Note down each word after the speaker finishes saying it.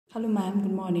Hello ma'am,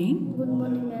 good morning. Good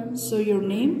morning, ma'am. So your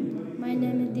name? My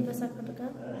name is Dipasa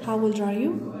Khadka. How old are you?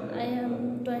 I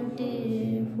am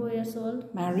 24 years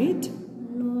old. Married?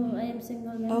 No, I am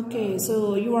single, ma'am. Okay,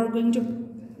 so you are going to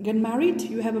get married?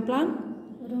 You have a plan?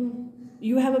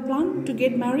 You have a plan to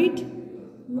get married?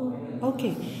 No.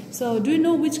 Okay, so do you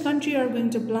know which country you are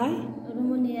going to apply?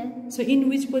 Romania. So in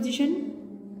which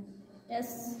position?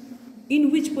 Yes.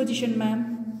 In which position, ma'am?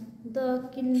 The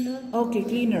cleaner. Okay,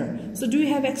 cleaner. So do you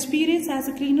have experience as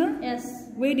a cleaner? Yes.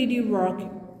 Where did you work?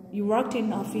 You worked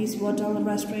in office, hotel,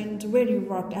 restaurant. Where you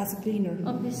worked as a cleaner?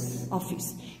 Office.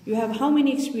 Office. You have how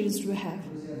many experience do you have?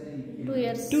 2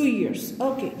 years. 2 years.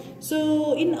 Okay.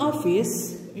 So in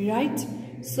office, right?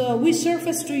 So which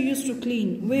surface do you use to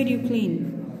clean? Where do you clean?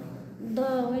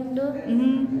 The window.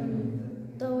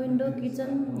 The window,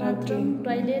 kitchen, bathroom,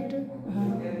 toilet,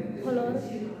 floor.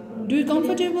 Do you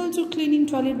comfortable to clean in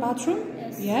toilet, bathroom?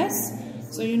 Yes.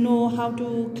 Yes. So you know how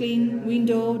to clean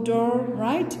window, door,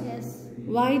 right? Yes.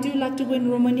 Why do you like to go in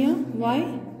Romania?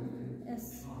 Why?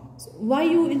 Yes. So why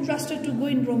you interested to go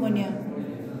in Romania?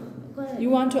 You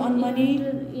want to earn money?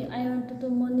 I want to do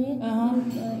money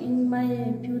in my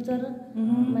future,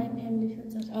 my family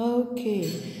future. Okay.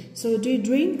 So do you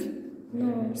drink?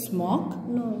 No. Smoke?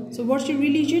 No. So what's your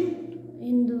religion?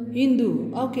 Hindu.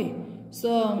 Hindu. Okay.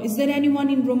 So is there anyone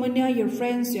in Romania, your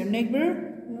friends, your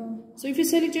neighbor? No. So if you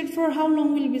selected, for how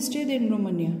long will you stay there in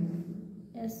Romania?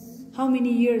 Yes. How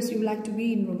many years you like to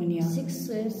be in Romania? 6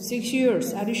 years. 6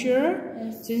 years. Are you sure?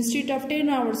 Yes. So instead of 10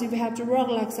 hours, if you have to work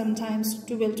like sometimes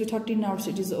 12 to 13 hours,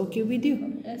 it is okay with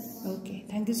you? Yes. Okay.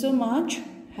 Thank you so much.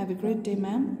 Have a great day,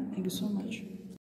 ma'am. Thank you so much.